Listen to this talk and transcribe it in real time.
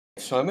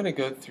So I'm going to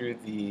go through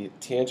the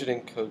tangent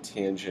and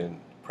cotangent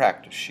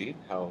practice sheet,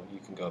 how you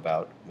can go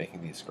about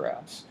making these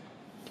graphs,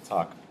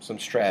 talk some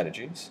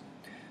strategies.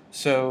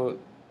 So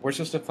we're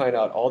supposed to find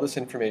out all this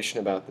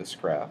information about this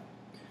graph.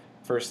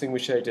 First thing we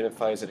should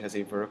identify is it has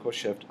a vertical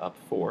shift up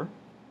 4,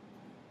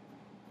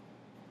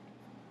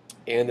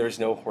 and there's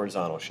no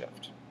horizontal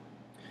shift.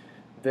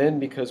 Then,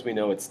 because we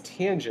know it's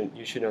tangent,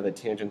 you should know that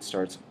tangent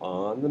starts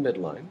on the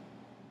midline,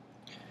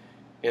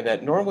 and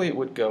that normally it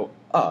would go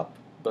up,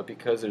 but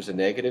because there's a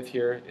negative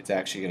here, it's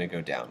actually going to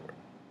go downward.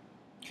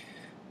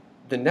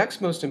 The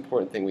next most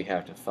important thing we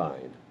have to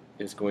find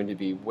is going to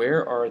be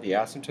where are the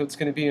asymptotes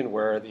going to be and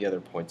where are the other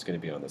points going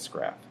to be on this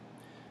graph.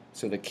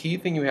 So the key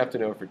thing you have to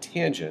know for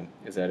tangent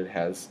is that it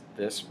has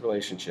this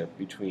relationship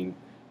between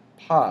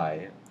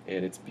pi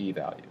and its b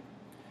value.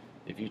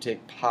 If you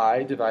take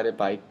pi divided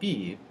by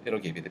b, it'll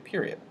give you the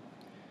period.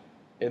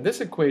 In this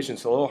equation,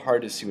 it's a little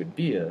hard to see what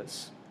b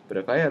is, but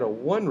if I had a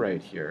 1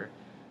 right here,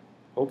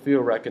 hopefully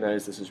you'll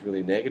recognize this is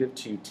really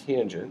 -2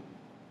 tangent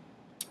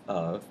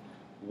of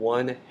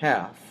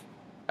 1/2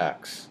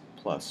 x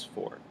plus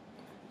 4.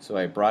 So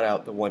I brought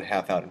out the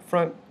 1/2 out in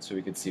front so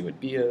we could see what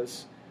b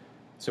is.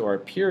 So our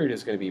period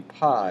is going to be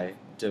pi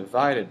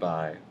divided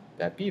by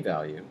that b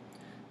value,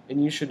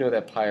 and you should know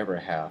that pi over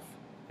 1/2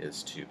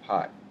 is 2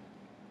 pi.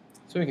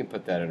 So we can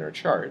put that in our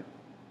chart.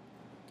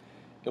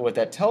 And what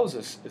that tells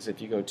us is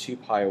if you go 2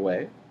 pi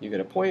away, you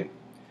get a point.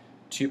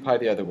 2 pi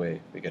the other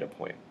way, we get a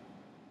point.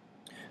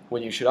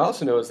 What you should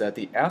also know is that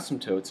the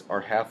asymptotes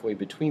are halfway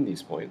between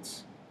these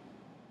points.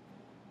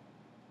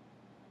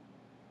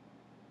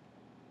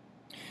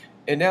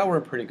 And now we're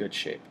in pretty good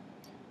shape.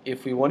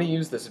 If we want to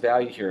use this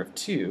value here of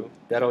 2,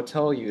 that'll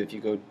tell you if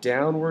you go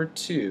downward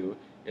 2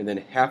 and then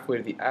halfway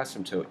to the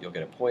asymptote, you'll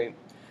get a point.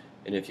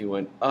 And if you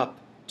went up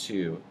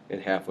 2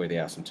 and halfway to the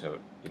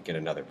asymptote, you'd get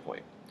another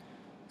point.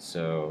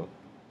 So,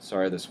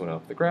 sorry this went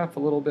off the graph a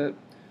little bit,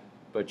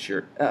 but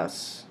your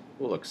S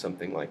will look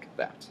something like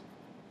that.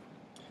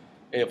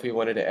 And if we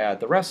wanted to add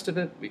the rest of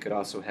it, we could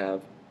also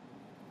have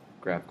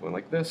graph going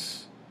like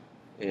this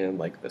and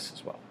like this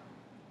as well.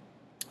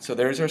 So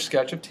there's our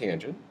sketch of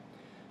tangent.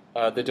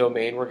 The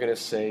domain we're going to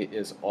say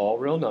is all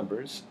real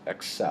numbers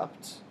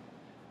except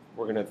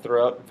we're going to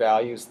throw out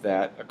values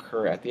that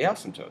occur at the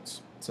asymptotes.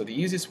 So the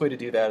easiest way to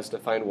do that is to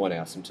find one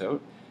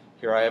asymptote.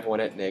 Here I have one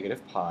at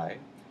 -pi.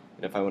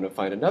 And if I want to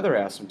find another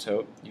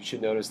asymptote, you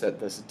should notice that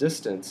this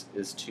distance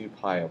is 2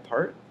 pi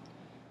apart.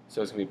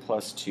 So it's going to be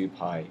plus 2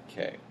 pi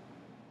k.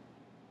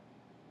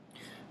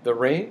 The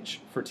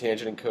range for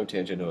tangent and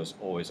cotangent is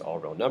always all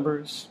real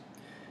numbers.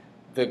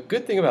 The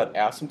good thing about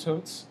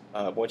asymptotes,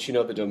 once you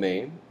know the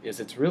domain, is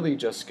it's really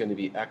just going to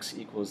be x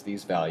equals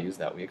these values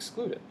that we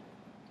excluded.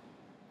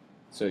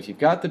 So if you've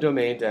got the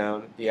domain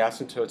down, the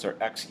asymptotes are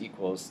x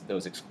equals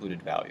those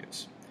excluded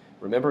values.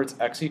 Remember, it's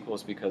x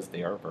equals because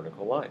they are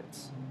vertical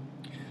lines.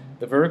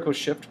 The vertical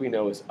shift we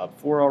know is up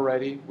 4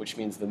 already, which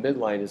means the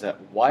midline is at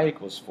y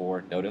equals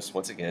 4. Notice,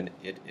 once again,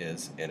 it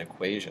is an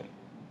equation.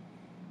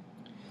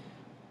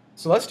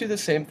 So let's do the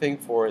same thing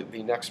for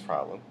the next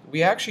problem.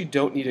 We actually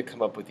don't need to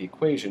come up with the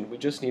equation, we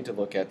just need to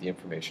look at the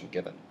information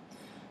given.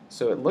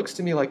 So it looks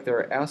to me like there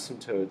are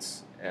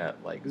asymptotes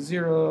at like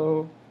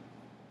 0,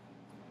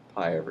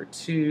 pi over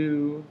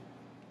 2,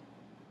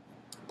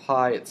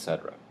 pi,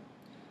 etc.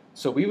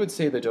 So we would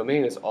say the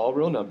domain is all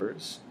real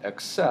numbers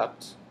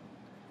except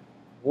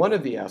one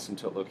of the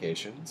asymptote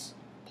locations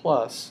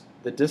plus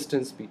the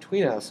distance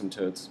between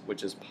asymptotes,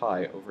 which is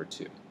pi over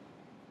 2.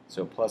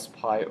 So plus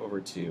pi over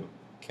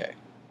 2k.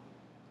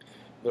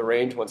 The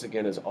range, once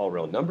again, is all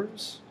real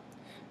numbers.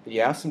 The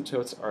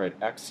asymptotes are at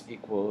x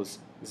equals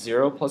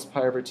 0 plus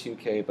pi over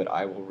 2k, but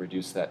I will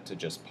reduce that to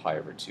just pi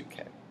over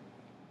 2k.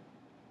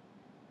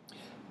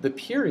 The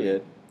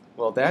period,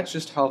 well, that's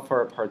just how far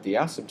apart the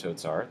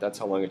asymptotes are. That's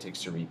how long it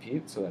takes to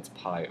repeat, so that's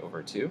pi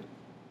over 2.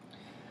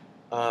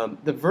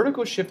 The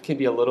vertical shift can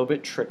be a little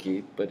bit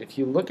tricky, but if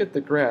you look at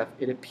the graph,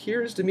 it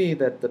appears to me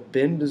that the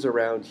bend is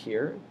around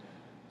here.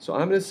 So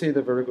I'm going to say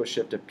the vertical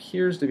shift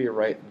appears to be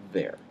right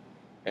there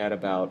at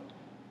about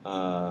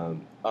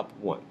up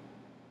 1.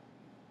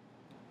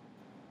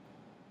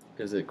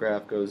 Because the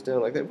graph goes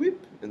down like that,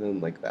 whoop, and then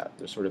like that.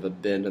 There's sort of a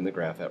bend in the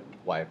graph at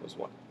y equals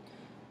 1.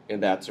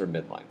 And that's our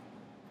midline.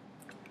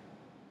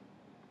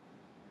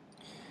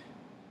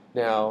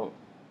 Now,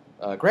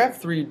 graph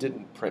 3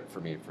 didn't print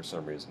for me for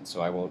some reason, so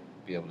I won't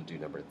be able to do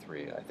number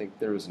 3. I think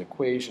there was an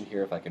equation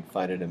here. If I can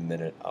find it in a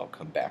minute, I'll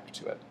come back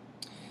to it.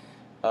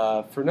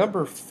 For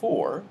number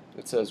 4,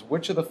 it says,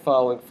 which of the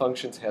following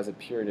functions has a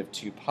period of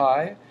 2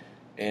 pi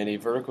and a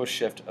vertical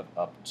shift of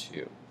up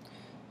 2?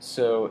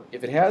 So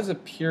if it has a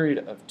period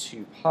of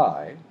 2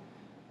 pi,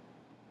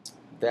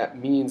 that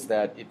means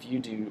that if you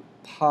do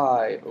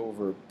pi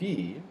over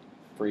b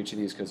for each of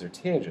these because they're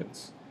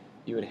tangents,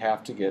 you would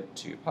have to get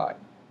 2 pi.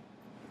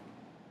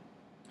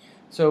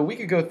 So we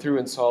could go through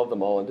and solve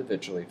them all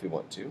individually if we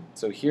want to.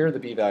 So here the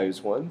b value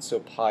is 1, so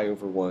pi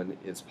over 1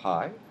 is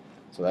pi,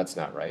 so that's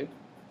not right.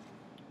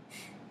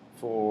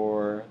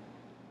 For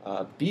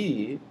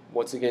b,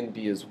 once again,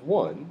 b is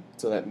 1,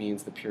 so that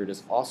means the period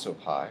is also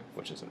pi,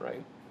 which isn't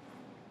right.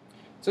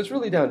 So it's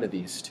really down to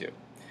these two.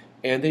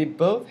 And they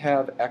both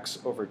have x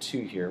over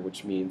 2 here,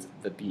 which means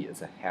the b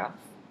is a half.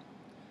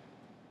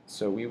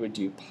 So we would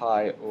do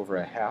pi over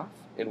a half.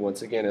 And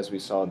once again, as we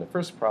saw in the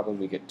first problem,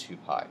 we get 2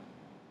 pi.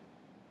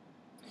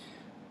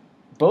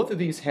 Both of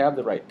these have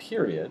the right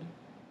period,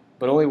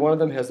 but only one of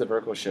them has the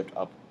vertical shift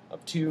up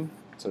of 2,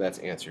 so that's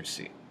answer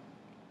C.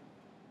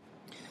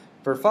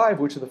 For 5,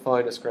 which of the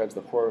following describes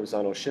the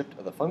horizontal shift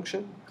of the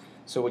function?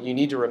 So what you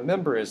need to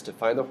remember is to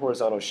find the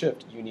horizontal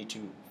shift, you need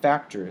to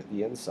factor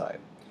the inside.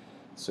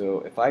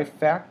 So if I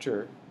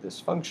factor this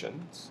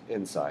function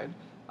inside,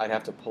 I'd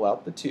have to pull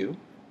out the 2,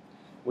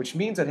 which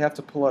means I'd have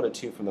to pull out a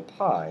 2 from the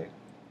pi,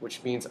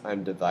 which means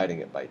I'm dividing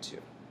it by 2.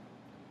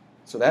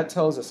 So that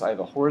tells us I have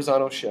a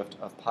horizontal shift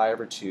of pi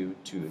over 2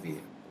 to the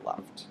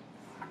left.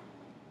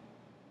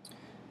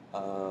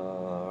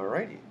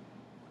 Alrighty.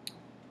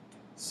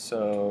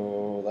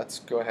 So let's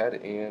go ahead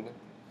and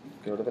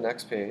go to the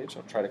next page.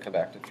 I'll try to come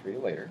back to 3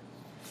 later.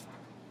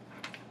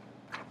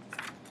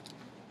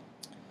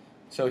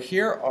 So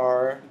here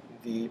are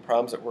the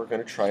problems that we're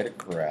going to try to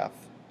graph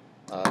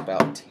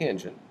about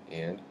tangent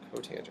and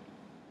cotangent.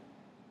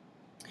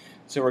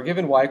 So we're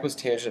given y equals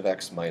tangent of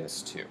x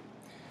minus 2.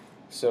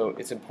 So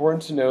it's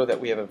important to know that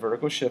we have a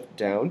vertical shift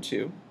down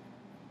 2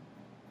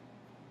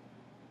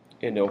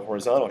 and no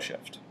horizontal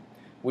shift.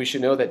 We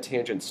should know that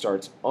tangent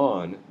starts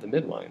on the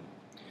midline.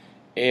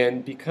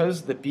 And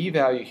because the b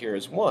value here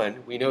is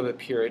 1, we know the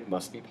period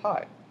must be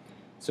pi.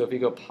 So if we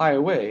go pi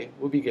away,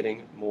 we'll be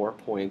getting more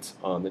points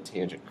on the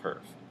tangent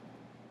curve.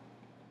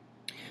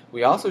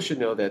 We also should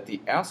know that the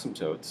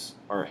asymptotes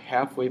are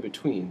halfway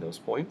between those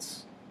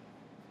points.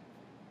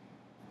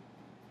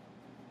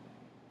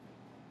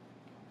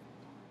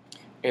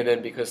 And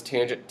then because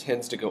tangent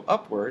tends to go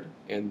upward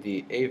and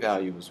the a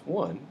value is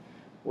 1,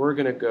 we're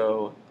going to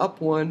go up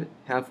 1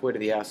 halfway to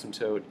the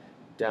asymptote,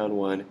 down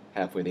 1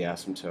 halfway to the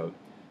asymptote,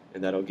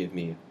 and that'll give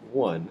me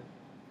 1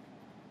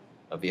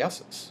 of the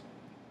s's.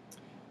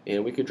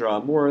 And we could draw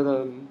more of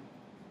them.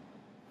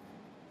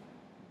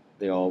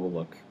 They all will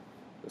look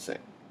the same.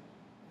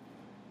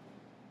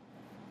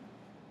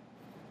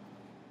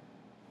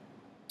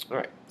 All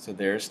right, so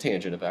there's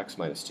tangent of x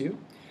minus 2.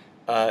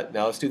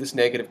 Now let's do this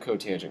negative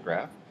cotangent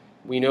graph.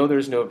 We know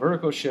there's no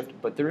vertical shift,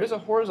 but there is a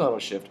horizontal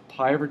shift,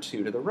 pi over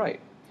 2 to the right.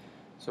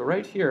 So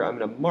right here, I'm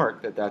going to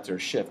mark that that's our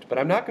shift, but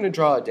I'm not going to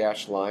draw a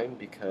dashed line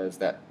because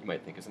that you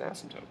might think is an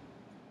asymptote.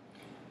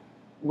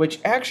 Which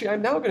actually,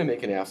 I'm now going to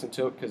make an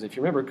asymptote because if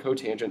you remember,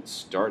 cotangent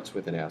starts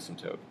with an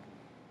asymptote.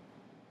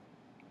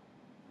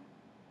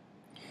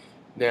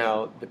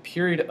 Now, the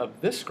period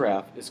of this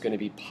graph is going to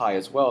be pi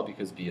as well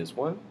because b is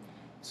 1.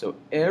 So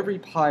every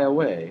pi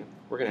away,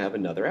 we're going to have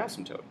another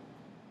asymptote.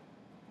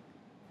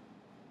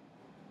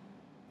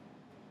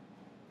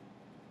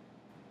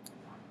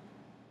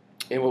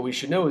 And what we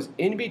should know is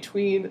in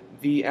between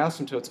the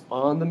asymptotes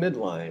on the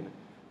midline,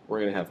 we're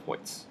going to have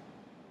points.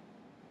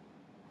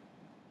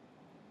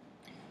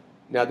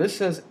 Now this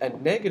says a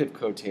negative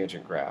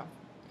cotangent graph,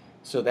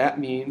 so that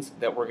means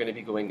that we're going to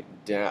be going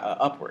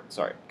upward.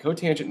 Sorry,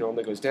 cotangent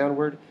normally goes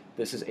downward.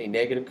 This is a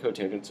negative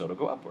cotangent, so it'll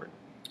go upward.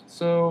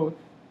 So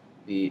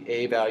the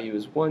a value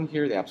is 1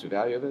 here, the absolute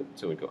value of it,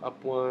 so it would go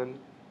up 1,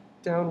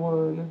 down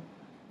 1,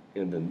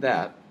 and then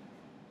that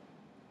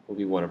will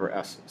be one of our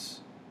s's.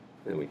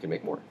 And we can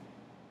make more.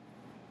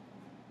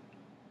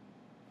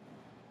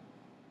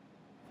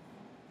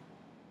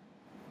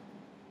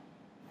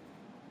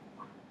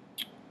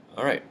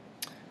 All right,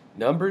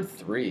 number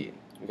 3,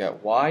 we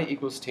got y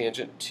equals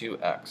tangent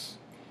 2x.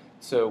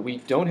 So we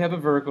don't have a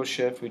vertical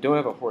shift, we don't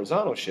have a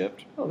horizontal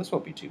shift. Oh, this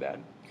won't be too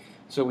bad.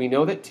 So we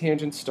know that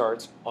tangent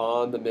starts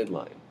on the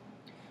midline.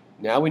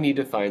 Now we need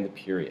to find the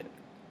period.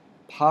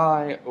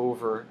 Pi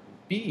over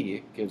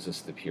b gives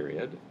us the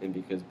period, and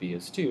because b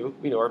is 2,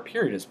 we know our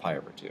period is pi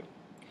over 2.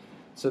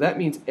 So that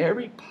means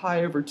every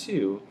pi over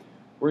 2,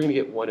 we're going to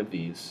get one of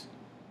these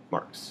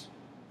marks.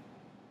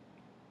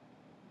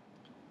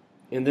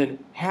 And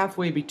then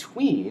halfway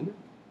between,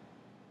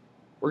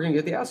 we're going to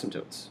get the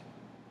asymptotes.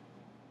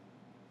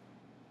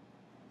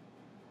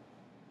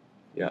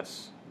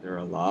 Yes, there are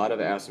a lot of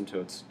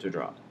asymptotes to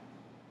draw.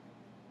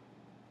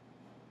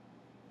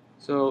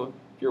 So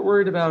if you're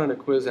worried about on a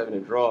quiz having to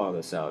draw all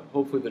this out,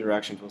 hopefully the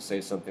directions will say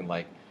something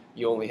like,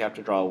 you only have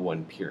to draw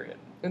one period.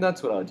 And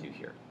that's what I'll do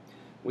here.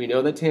 We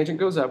know that tangent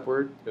goes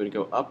upward. It would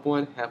go up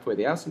 1, halfway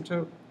the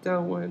asymptote,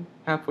 down 1,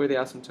 halfway the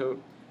asymptote,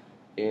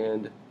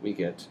 and we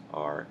get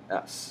our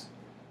s.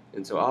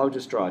 And so I'll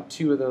just draw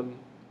 2 of them.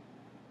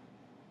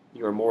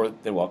 You are more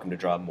than welcome to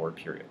draw more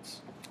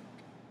periods.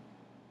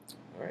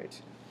 All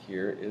right,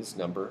 here is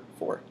number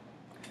 4.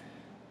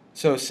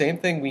 So same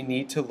thing, we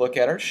need to look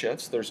at our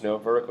shifts. There's no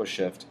vertical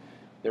shift.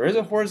 There is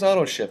a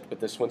horizontal shift,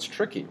 but this one's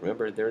tricky.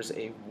 Remember, there's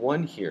a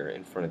 1 here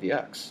in front of the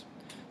x.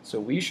 So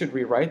we should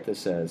rewrite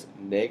this as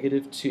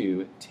negative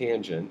 2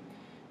 tangent.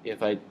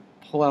 If I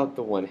pull out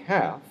the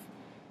 1/2,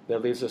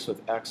 that leaves us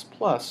with x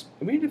plus,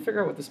 and we need to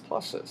figure out what this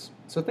plus is.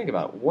 So think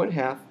about it.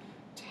 1/2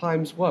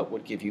 times what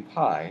would give you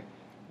pi?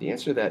 The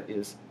answer to that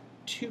is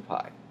 2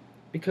 pi,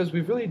 because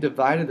we've really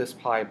divided this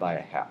pi by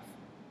a half.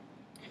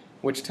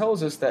 which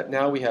tells us that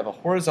now we have a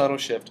horizontal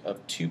shift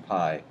of 2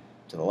 pi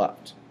to the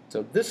left.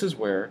 So this is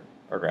where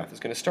our graph is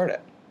going to start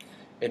at.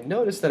 And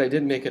notice that I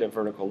didn't make it a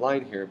vertical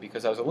line here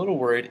because I was a little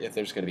worried if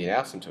there's going to be an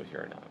asymptote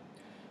here or not.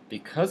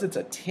 Because it's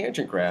a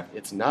tangent graph,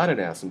 it's not an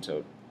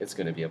asymptote, it's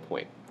going to be a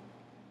point.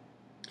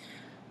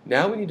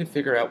 Now we need to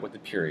figure out what the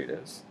period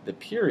is. The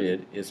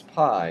period is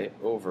pi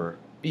over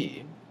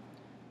b,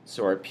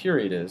 so our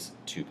period is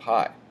 2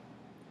 pi.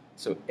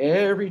 So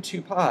every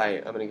 2 pi,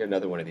 I'm going to get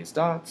another one of these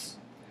dots.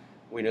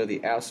 We know the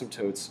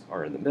asymptotes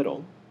are in the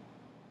middle.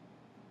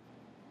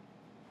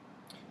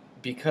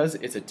 Because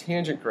it's a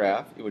tangent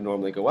graph, it would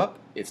normally go up.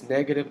 It's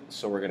negative,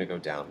 so we're going to go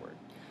downward.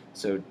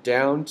 So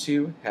down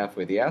to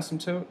halfway the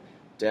asymptote,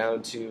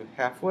 down to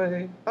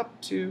halfway,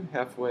 up to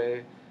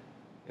halfway,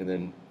 and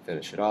then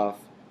finish it off.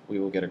 We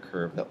will get a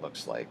curve that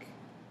looks like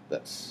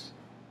this.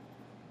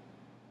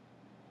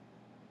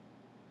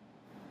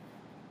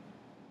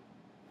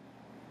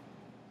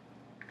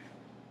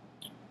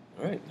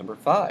 All right, number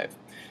 5.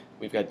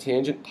 We've got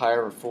tangent pi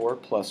over 4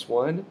 plus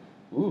 1.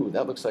 Ooh,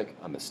 that looks like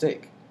a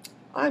mistake.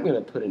 I'm going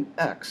to put an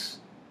x.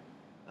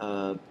 You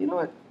know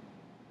what?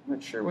 I'm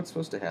not sure what's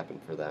supposed to happen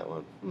for that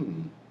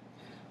one.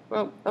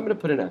 Well, I'm going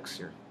to put an x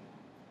here.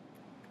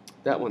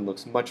 That one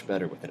looks much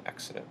better with an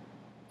x in it.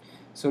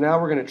 So now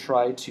we're going to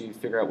try to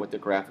figure out what the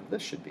graph of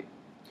this should be.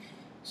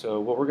 So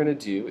what we're going to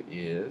do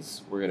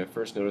is we're going to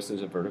first notice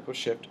there's a vertical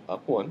shift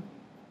up 1.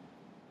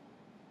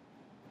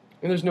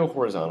 And there's no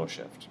horizontal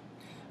shift.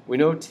 We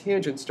know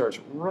tangent starts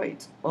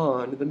right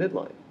on the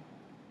midline.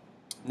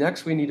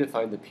 Next, we need to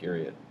find the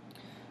period.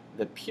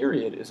 The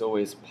period is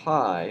always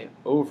pi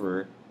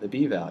over the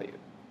b value.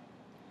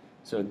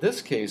 So in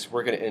this case,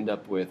 we're going to end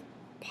up with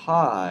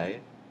pi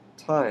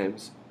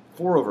times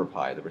 4 over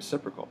pi, the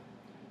reciprocal,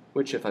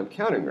 which if I'm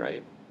counting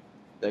right,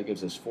 that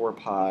gives us 4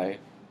 pi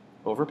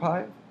over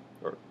pi,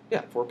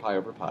 4 pi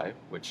over pi,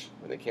 which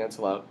when they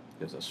cancel out,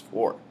 gives us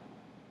 4.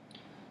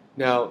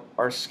 Now,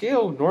 our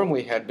scale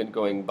normally had been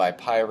going by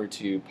pi over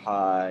 2,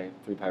 pi,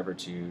 3 pi over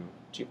 2,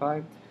 2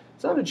 pi.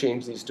 So I'm going to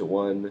change these to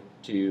 1,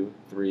 2,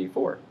 3,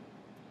 4.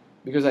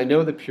 Because I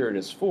know the period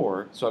is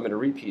 4, so I'm going to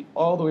repeat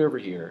all the way over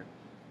here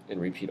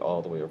and repeat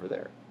all the way over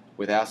there,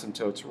 with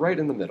asymptotes right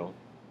in the middle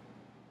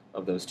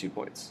of those 2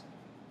 points.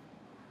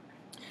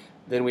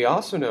 Then we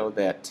also know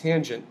that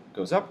tangent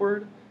goes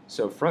upward,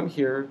 so from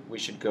here we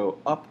should go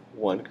up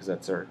 1, because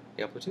that's our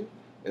amplitude,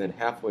 and then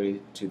halfway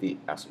to the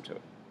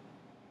asymptote.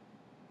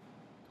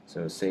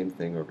 So same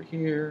thing over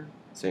here,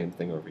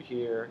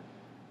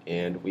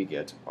 and we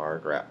get our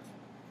graph.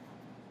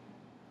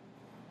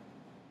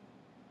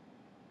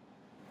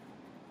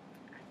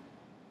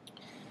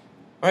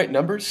 All right,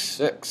 number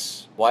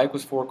 6, y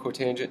equals 4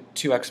 cotangent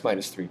 2x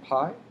minus 3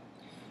 pi.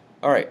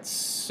 All right,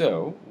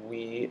 so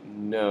we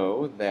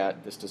know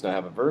that this does not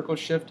have a vertical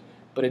shift,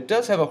 but it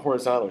does have a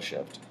horizontal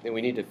shift, and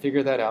we need to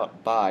figure that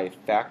out by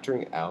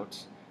factoring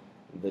out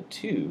the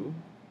 2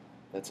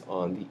 that's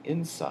on the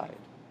inside.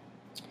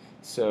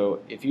 So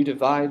if you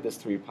divide this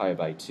 3 pi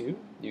by 2,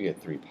 you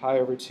get 3 pi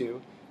over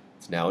 2.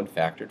 It's now in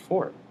factored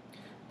form.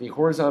 The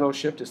horizontal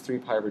shift is 3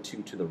 pi over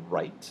 2 to the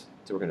right,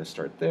 so we're going to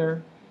start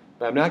there.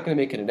 But I'm not going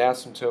to make it an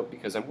asymptote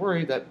because I'm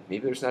worried that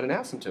maybe there's not an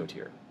asymptote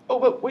here. Oh,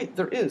 but wait,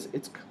 there is.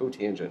 It's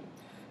cotangent.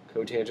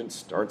 Cotangent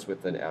starts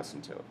with an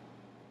asymptote.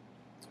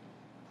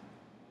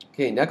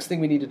 Okay, next thing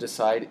we need to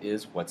decide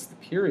is what's the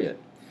period.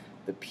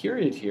 The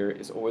period here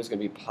is always going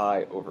to be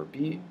pi over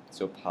b,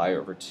 so pi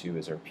over 2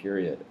 is our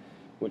period,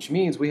 which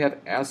means we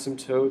have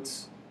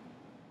asymptotes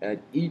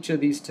at each of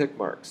these tick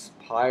marks,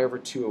 pi over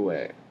 2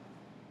 away.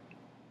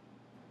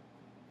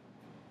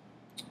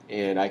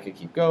 And I could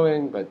keep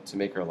going, but to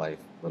make our life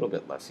a little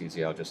bit less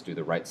easy, I'll just do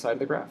the right side of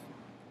the graph,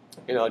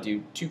 and I'll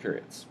do 2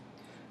 periods.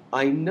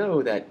 I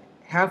know that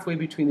halfway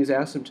between these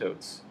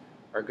asymptotes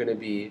are going to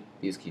be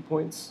these key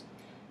points.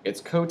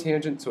 It's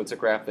cotangent, so it's a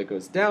graph that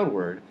goes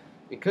downward.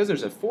 Because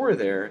there's a 4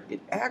 there,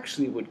 it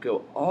actually would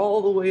go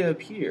all the way up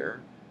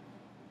here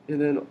and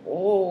then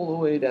all the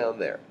way down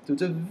there. So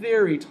it's a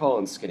very tall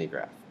and skinny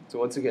graph. So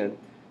once again,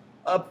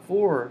 up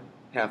 4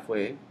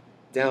 halfway,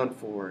 down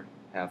 4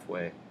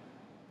 halfway.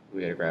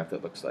 We get a graph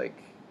that looks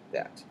like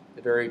that.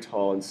 A very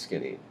tall and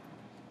skinny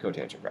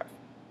cotangent graph.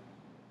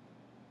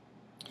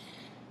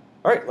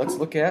 All right, let's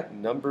look at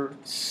number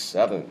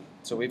 7.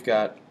 So we've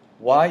got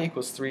y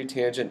equals 3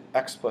 tangent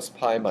x plus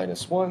pi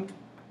minus 1.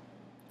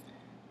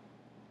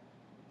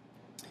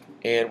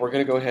 And we're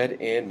going to go ahead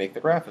and make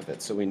the graph of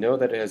it. So we know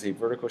that it has a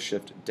vertical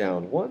shift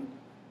down 1.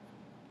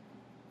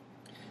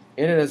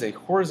 And it has a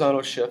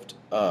horizontal shift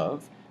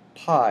of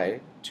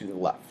pi to the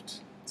left.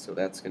 So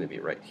that's going to be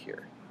right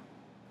here.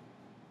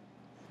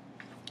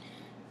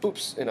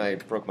 Oops, and I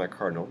broke my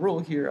cardinal rule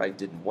here. I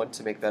didn't want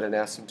to make that an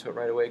asymptote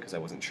right away because I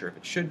wasn't sure if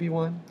it should be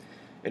one.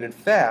 And in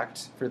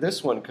fact, for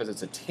this one, because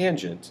it's a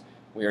tangent,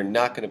 we are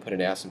not going to put an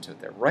asymptote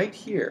there. Right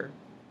here,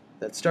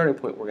 that starting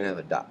point, we're going to have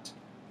a dot.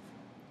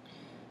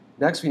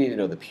 Next, we need to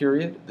know the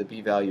period. The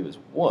b value is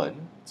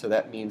 1, so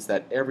that means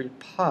that every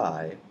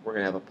pi, we're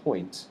going to have a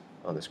point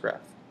on this graph.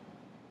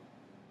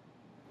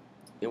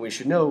 And we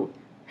should know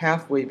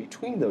halfway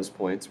between those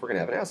points, we're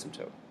going to have an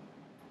asymptote.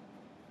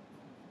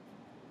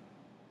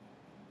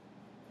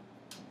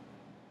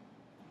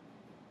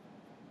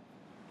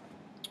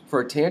 For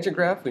a tangent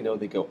graph, we know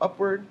they go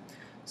upward,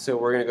 so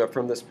we're going to go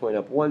from this point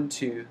up 1,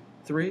 2,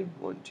 3,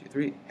 1, 2,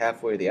 3,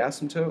 halfway to the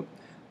asymptote,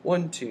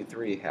 1, 2,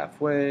 3,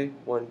 halfway,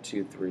 1,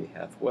 2, 3,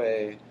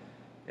 halfway,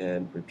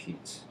 and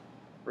repeat.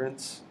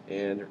 Rinse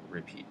and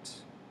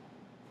repeat.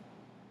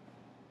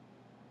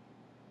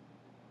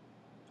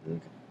 Okay.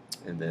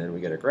 And then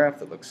we get a graph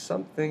that looks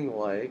something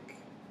like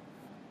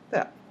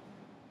that.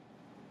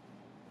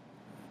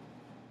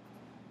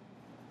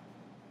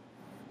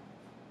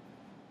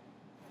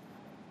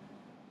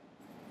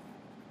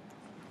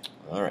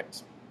 All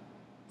right.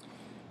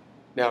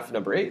 Now for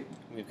number 8,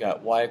 we've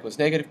got y equals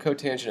negative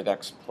cotangent of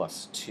x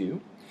plus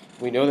 2.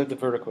 We know that the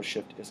vertical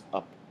shift is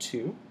up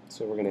 2,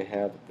 so we're going to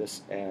have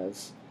this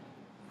as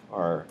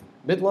our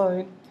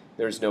midline.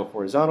 There's no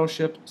horizontal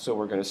shift, so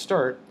we're going to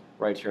start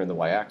right here on the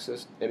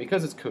y-axis. And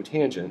because it's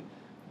cotangent,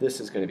 this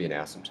is going to be an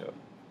asymptote.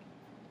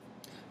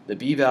 The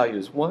b value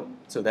is 1,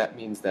 so that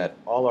means that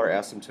all our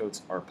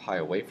asymptotes are pi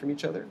away from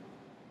each other.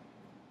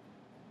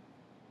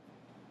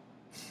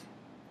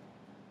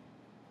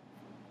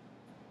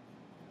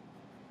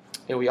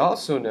 And we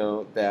also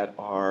know that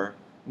our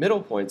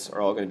middle points are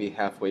all going to be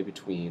halfway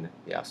between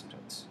the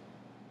asymptotes.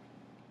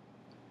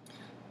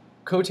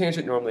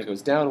 Cotangent normally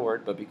goes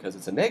downward, but because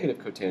it's a negative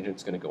cotangent,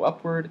 it's going to go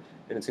upward,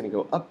 and it's going to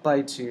go up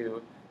by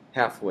 2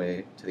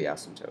 halfway to the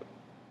asymptote.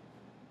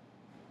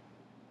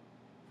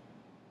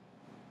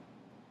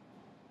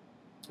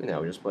 And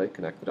now we just play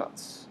connect the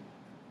dots.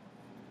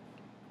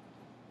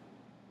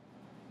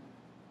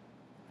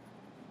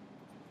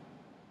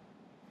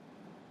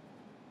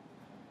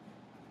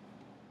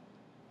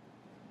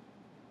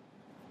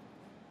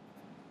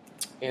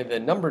 And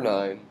then number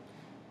 9,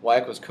 y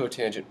equals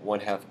cotangent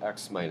 1/2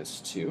 x minus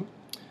 2.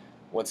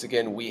 Once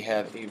again, we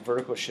have a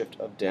vertical shift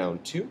of down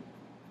 2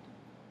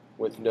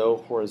 with no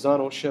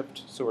horizontal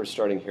shift, so we're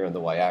starting here on the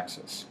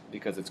y-axis.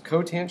 Because it's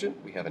cotangent,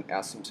 we have an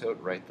asymptote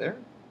right there.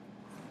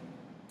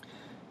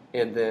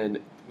 And then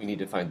we need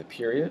to find the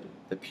period.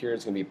 The period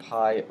is going to be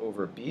pi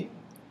over b,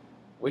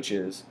 which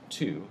is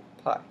 2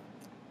 pi.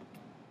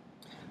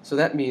 So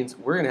that means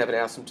we're going to have an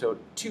asymptote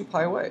 2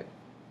 pi away,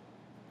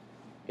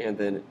 and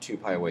then 2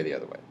 pi away the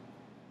other way.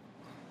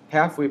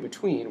 Halfway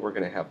between, we're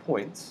going to have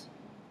points.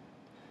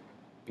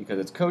 Because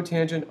it's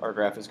cotangent, our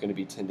graph is going to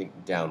be tending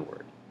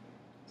downward.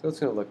 So it's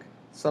going to look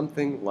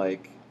something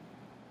like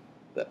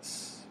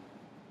this.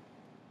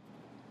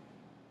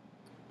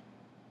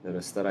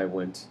 Notice that I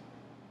went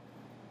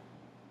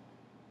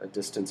a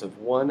distance of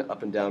 1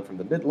 up and down from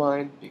the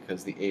midline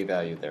because the a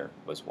value there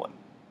was 1.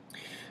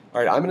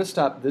 All right, I'm going to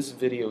stop this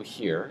video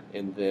here,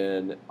 and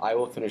then I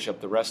will finish up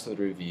the rest of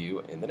the review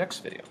in the next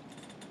video.